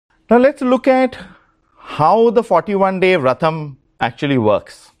Now let's look at how the 41-day Vratam actually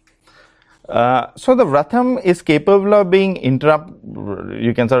works. So the Vratam is capable of being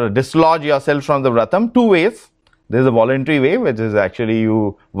you can sort of dislodge yourself from the Vratam two ways. There's a voluntary way, which is actually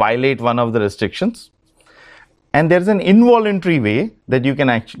you violate one of the restrictions. And there's an involuntary way that you can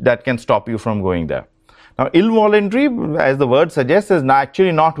that can stop you from going there. Now, involuntary, as the word suggests, is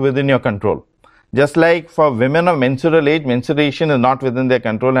actually not within your control. Just like for women of menstrual age, menstruation is not within their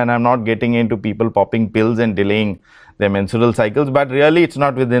control, and I'm not getting into people popping pills and delaying their menstrual cycles, but really it's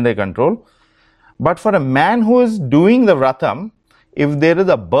not within their control. But for a man who is doing the Vratam, if there is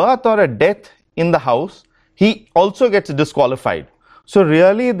a birth or a death in the house, he also gets disqualified. So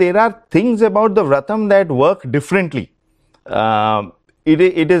really there are things about the Vratam that work differently.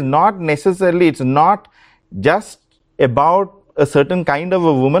 It is not necessarily, it's not just about a certain kind of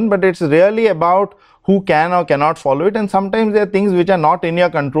a woman, but it's really about who can or cannot follow it. And sometimes there are things which are not in your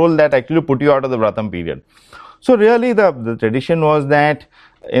control that actually put you out of the Vratam period. So really the tradition was that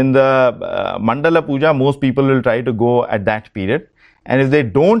in the Mandala Puja, most people will try to go at that period. And if they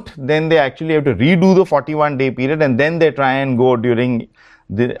don't, then they actually have to redo the 41-day period, and then they try and go during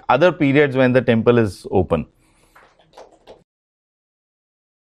the other periods when the temple is open.